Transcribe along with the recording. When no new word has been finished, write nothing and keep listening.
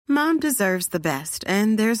Mom deserves the best,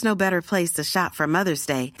 and there's no better place to shop for Mother's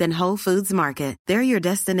Day than Whole Foods Market. They're your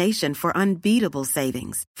destination for unbeatable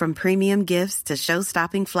savings, from premium gifts to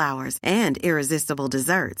show-stopping flowers and irresistible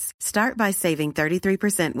desserts. Start by saving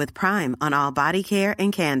 33% with Prime on all body care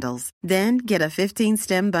and candles. Then get a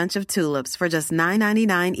 15-stem bunch of tulips for just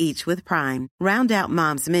 $9.99 each with Prime. Round out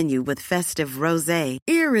Mom's menu with festive rosé,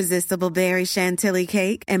 irresistible berry chantilly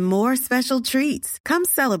cake, and more special treats. Come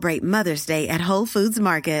celebrate Mother's Day at Whole Foods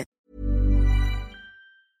Market.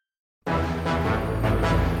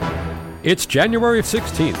 It's January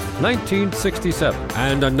 16th, 1967,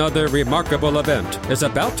 and another remarkable event is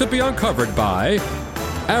about to be uncovered by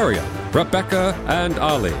Ariel, Rebecca, and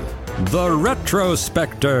Ali, the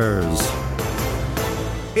Retrospectors.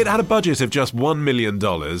 It had a budget of just $1 million,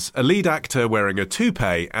 a lead actor wearing a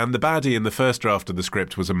toupee, and the baddie in the first draft of the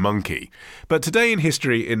script was a monkey. But today in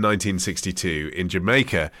history in 1962, in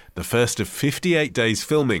Jamaica, the first of 58 days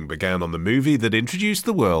filming began on the movie that introduced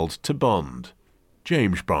the world to Bond.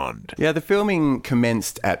 James Bond. Yeah, the filming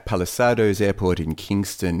commenced at Palisadoes Airport in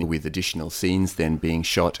Kingston, with additional scenes then being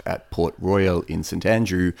shot at Port Royal in St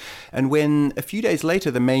Andrew. And when, a few days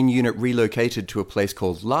later, the main unit relocated to a place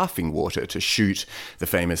called Laughing Water to shoot the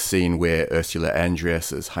famous scene where Ursula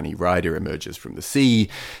Andress as Honey Rider emerges from the sea,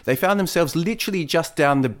 they found themselves literally just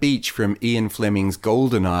down the beach from Ian Fleming's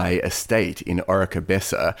GoldenEye estate in Orica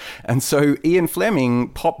Bessa. And so Ian Fleming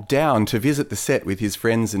popped down to visit the set with his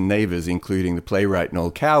friends and neighbours, including the playwright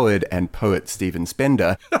Noel Coward and poet Stephen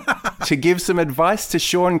Spender, to give some advice to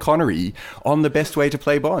Sean Connery on the best way to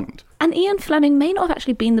play Bond. And Ian Fleming may not have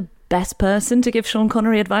actually been the best person to give Sean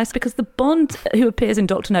Connery advice, because the Bond who appears in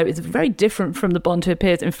Dr. No is very different from the Bond who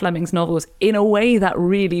appears in Fleming's novels in a way that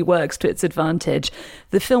really works to its advantage.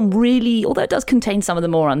 The film really, although it does contain some of the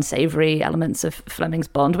more unsavoury elements of Fleming's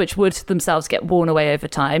Bond, which would themselves get worn away over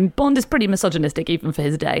time, Bond is pretty misogynistic even for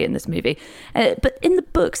his day in this movie. But in the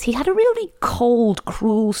books, he had a really cold,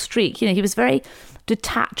 cruel streak. You know, he was very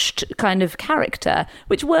detached kind of character,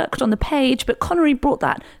 which worked on the page, but Connery brought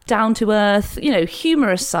that down to earth, you know,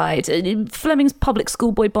 humorous side. Fleming's public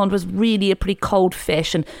schoolboy Bond was really a pretty cold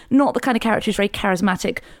fish and not the kind of character who's very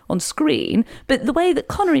charismatic on screen, but the way that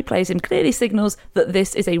Connery plays him clearly signals that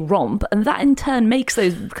this is a romp, and that in turn makes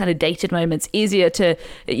those kind of dated moments easier to,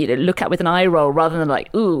 you know, look at with an eye roll rather than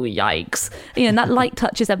like, ooh, yikes. You know, and that light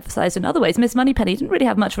touch is emphasised in other ways. Miss Moneypenny didn't really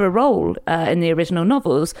have much of a role in the original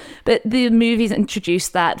novels, but the movies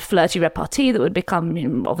introduced that flirty repartee that would become, you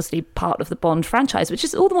know, obviously part of the Bond franchise, which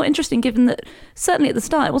is all the more interesting given that certainly at the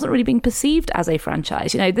start it wasn't really being perceived as a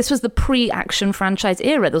franchise. You know, this was the pre-action franchise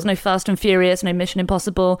era. There was no Fast and Furious, no Mission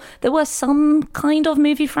Impossible. There were some kind of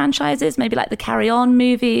movie franchises, maybe like the Carry On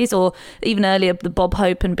movies, or even earlier the Bob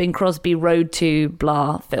Hope and Bing Crosby Road to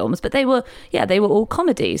Blah films, but they were all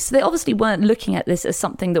comedies. So they obviously weren't looking at this as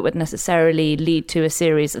something that would necessarily lead to a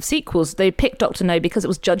series of sequels. They picked Dr. No because it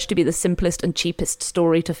was judged to be the simplest and cheapest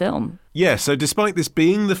story to film. Yeah, so despite this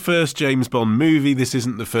being the first James Bond movie, this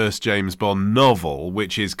isn't the first James Bond novel,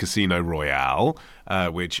 which is Casino Royale,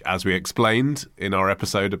 which, as we explained in our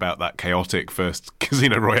episode about that chaotic first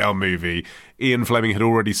Casino Royale movie, Ian Fleming had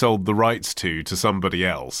already sold the rights to somebody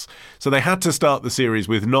else. So they had to start the series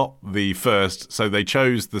with not the first, so they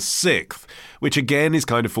chose the sixth, which again is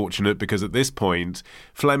kind of fortunate because at this point,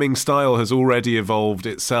 Fleming's style has already evolved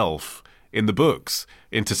itself in the books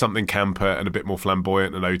into something camper and a bit more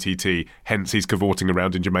flamboyant and OTT. Hence, he's cavorting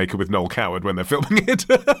around in Jamaica with Noel Coward when they're filming it.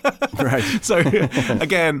 Right. So,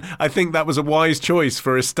 again, I think that was a wise choice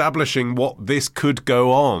for establishing what this could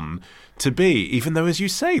go on to be, even though, as you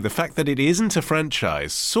say, the fact that it isn't a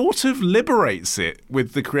franchise sort of liberates it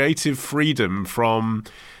with the creative freedom from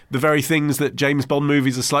the very things that James Bond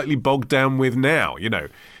movies are slightly bogged down with now, you know.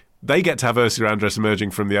 They get to have Ursula Andress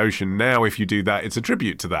emerging from the ocean. Now, if you do that, it's a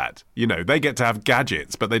tribute to that. You know, they get to have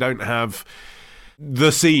gadgets, but they don't have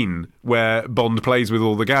the scene where Bond plays with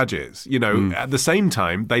all the gadgets. You know, At the same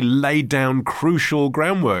time, they laid down crucial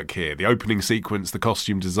groundwork here. The opening sequence, the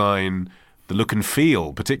costume design, the look and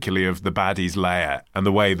feel, particularly of the baddie's lair, and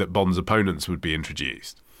the way that Bond's opponents would be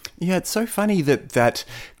introduced. Yeah, it's so funny that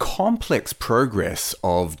complex progress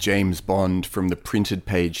of James Bond from the printed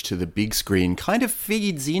page to the big screen kind of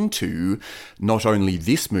feeds into not only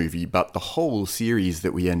this movie, but the whole series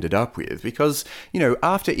that we ended up with. Because, you know,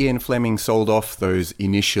 after Ian Fleming sold off those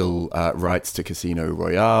initial rights to Casino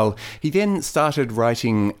Royale, he then started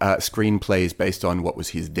writing screenplays based on what was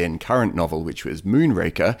his then current novel, which was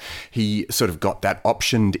Moonraker. He sort of got that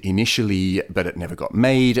optioned initially, but it never got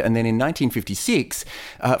made. And then in 1956,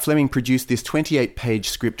 Fleming produced this 28-page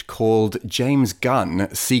script called James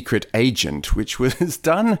Gunn, Secret Agent, which was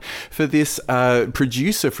done for this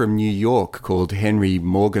producer from New York called Henry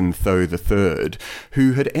Morgenthau III,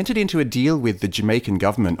 who had entered into a deal with the Jamaican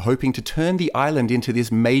government hoping to turn the island into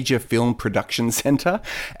this major film production center.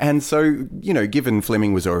 And so, given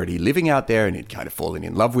Fleming was already living out there and he'd kind of fallen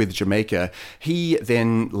in love with Jamaica, he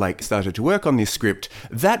then started to work on this script.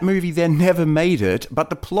 That movie then never made it, but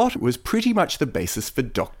the plot was pretty much the basis for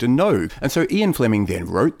Dr. No. And so Ian Fleming then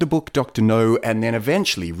wrote the book Dr. No and then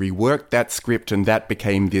eventually reworked that script, and that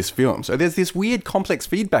became this film. So there's this weird complex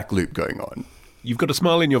feedback loop going on. You've got a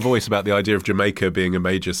smile in your voice about the idea of Jamaica being a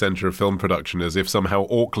major centre of film production, as if somehow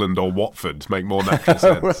Auckland or Watford make more natural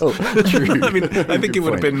sense. Well, true. I think it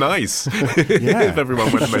would have been nice if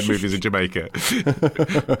everyone went and made movies in Jamaica.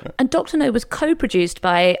 And Dr. No was co-produced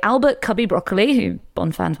by Albert Cubby Broccoli, who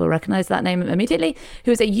Bond fans will recognise that name immediately,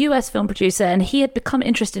 who is a US film producer, and he had become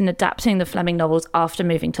interested in adapting the Fleming novels after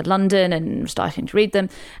moving to London and starting to read them.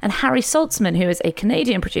 And Harry Saltzman, who is a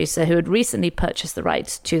Canadian producer who had recently purchased the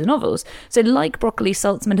rights to the novels. So like Broccoli,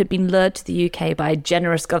 Saltzman had been lured to the UK by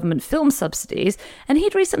generous government film subsidies, and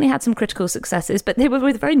he'd recently had some critical successes, but they were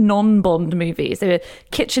with very non-Bond movies. They were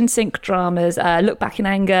kitchen sink dramas, Look Back in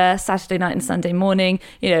Anger, Saturday Night and Sunday Morning.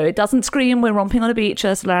 It doesn't scream, we're romping on a beach,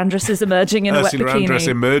 Ursula Andress is emerging in a wet bikini. Ursula Andress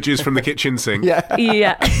emerges from the kitchen sink.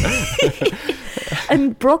 Yeah.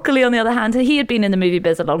 And Broccoli, on the other hand, he had been in the movie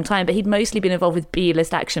biz a long time, but he'd mostly been involved with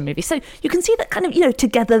B-list action movies. So you can see that kind of,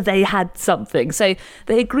 together they had something. So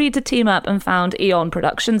they agreed to team up and found Eon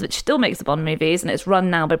Productions, which still makes the Bond movies, and it's run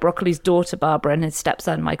now by Broccoli's daughter Barbara and his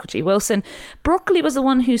stepson Michael G. Wilson. Broccoli was the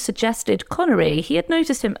one who suggested Connery. He had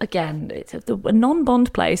noticed him, again, it's a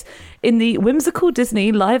non-Bond place, in the whimsical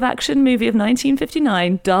Disney live-action movie of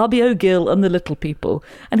 1959, Darby O'Gill and the Little People.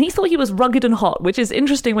 And he thought he was rugged and hot, which is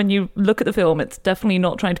interesting when you look at the film. It's definitely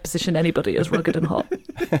not trying to position anybody as rugged and hot.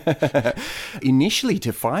 Initially,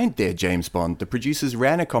 to find their James Bond, the producers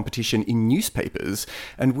ran a competition in newspapers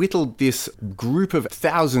and whittled this group of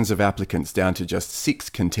thousands of applicants down to just 6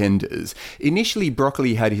 contenders. Initially,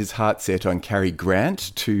 Broccoli had his heart set on Cary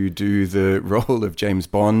Grant to do the role of James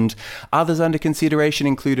Bond. Others under consideration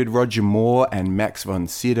included Roger Moore and Max von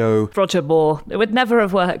Sydow. Roger Moore. It would never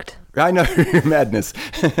have worked. I know, madness.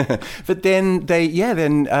 But then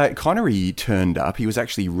Connery turned up. He was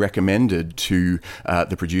actually recommended to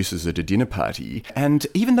the producers at a dinner party. And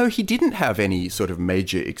even though he didn't have any sort of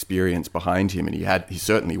major experience behind him, and he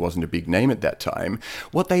certainly wasn't a big name at that time,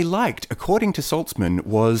 what they liked, according to Saltzman,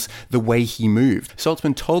 was the way he moved.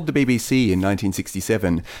 Saltzman told the BBC in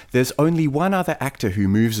 1967, "There's only one other actor who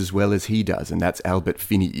moves as well as he does, and that's Albert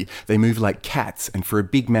Finney. They move like cats, and for a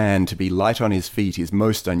big man to be light on his feet is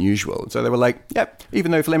most unusual." So they were like, yep,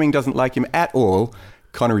 even though Fleming doesn't like him at all,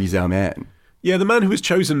 Connery's our man. Yeah, the man who was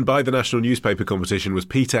chosen by the national newspaper competition was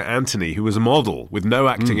Peter Anthony, who was a model with no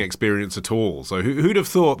acting experience at all. So who'd have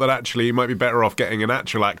thought that actually you might be better off getting an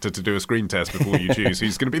actual actor to do a screen test before you choose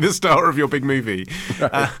who's going to be the star of your big movie?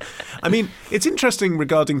 Right. It's interesting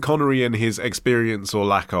regarding Connery and his experience or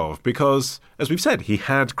lack of, because, as we've said, he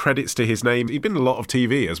had credits to his name. He'd been in a lot of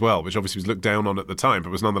TV as well, which obviously was looked down on at the time,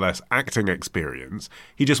 but was nonetheless acting experience.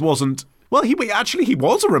 He just wasn't... Well, he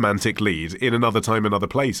was a romantic lead in Another Time, Another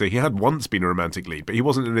Place. So he had once been a romantic lead, but he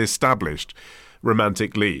wasn't an established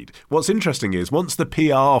romantic lead. What's interesting is once the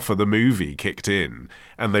PR for the movie kicked in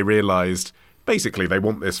and they realised basically they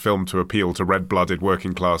want this film to appeal to red-blooded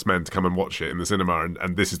working-class men to come and watch it in the cinema,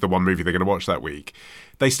 and this is the one movie they're going to watch that week,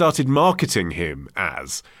 they started marketing him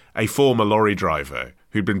as a former lorry driver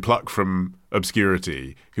who'd been plucked from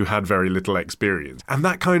obscurity, who had very little experience. And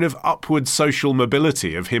that kind of upward social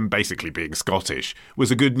mobility of him basically being Scottish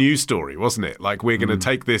was a good news story, wasn't it? Like, we're going to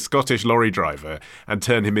take this Scottish lorry driver and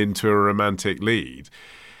turn him into a romantic lead.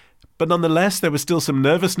 But nonetheless, there was still some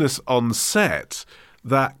nervousness on set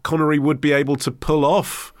that Connery would be able to pull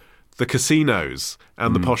off the casinos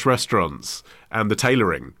and the posh restaurants and the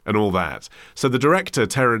tailoring and all that. So the director,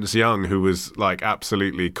 Terence Young, who was like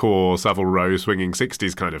absolutely core Savile Row swinging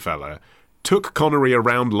 60s kind of fella, took Connery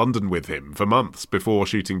around London with him for months before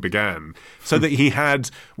shooting began, so that he had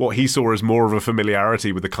what he saw as more of a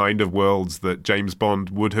familiarity with the kind of worlds that James Bond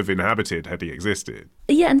would have inhabited had he existed.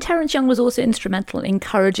 Yeah, and Terence Young was also instrumental in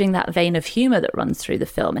encouraging that vein of humour that runs through the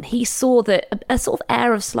film, and he saw that a sort of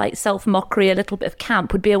air of slight self-mockery, a little bit of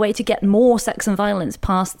camp, would be a way to get more sex and violence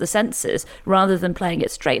past the censors, rather than playing it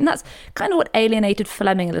straight. And that's kind of what alienated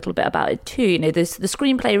Fleming a little bit about it too. The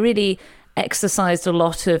screenplay really exercised a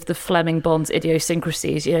lot of the Fleming Bond's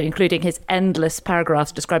idiosyncrasies, including his endless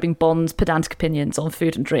paragraphs describing Bond's pedantic opinions on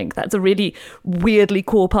food and drink. That's a really weirdly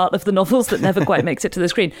core part of the novels that never quite makes it to the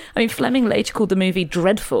screen. I mean, Fleming later called the movie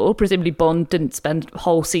dreadful. Presumably Bond didn't spend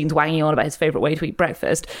whole scenes wanging on about his favourite way to eat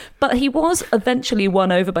breakfast. But he was eventually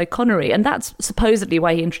won over by Connery, and that's supposedly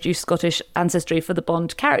why he introduced Scottish ancestry for the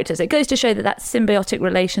Bond characters. It goes to show that symbiotic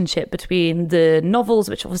relationship between the novels,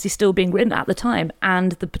 which obviously still being written at the time,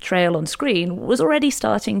 and the portrayal on screen was already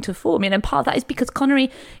starting to form. And part of that is because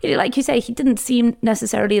Connery, like you say, he didn't seem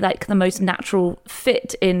necessarily like the most natural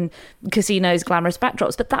fit in Casino's glamorous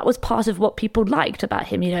backdrops, but that was part of what people liked about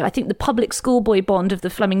him. I think the public schoolboy Bond of the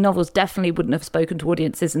Fleming novels definitely wouldn't have spoken to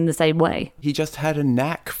audiences in the same way. He just had a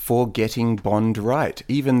knack for getting Bond right.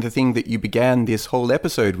 Even the thing that you began this whole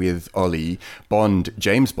episode with, Ollie, Bond,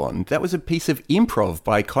 James Bond, that was a piece of improv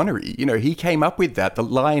by Connery. He came up with that. The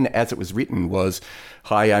line as it was written was,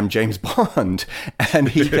 "Hi, I'm James Bond." And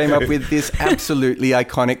he came up with this absolutely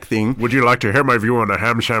iconic thing. Would you like to hear my view on a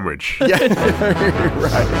ham sandwich? Yeah,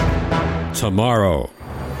 right. Tomorrow.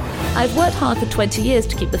 I've worked hard for 20 years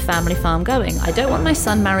to keep the family farm going. I don't want my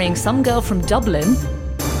son marrying some girl from Dublin.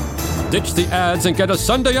 Ditch the ads and get a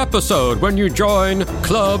Sunday episode when you join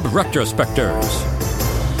Club Retrospectors.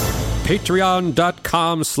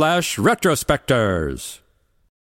 Patreon.com/Retrospectors.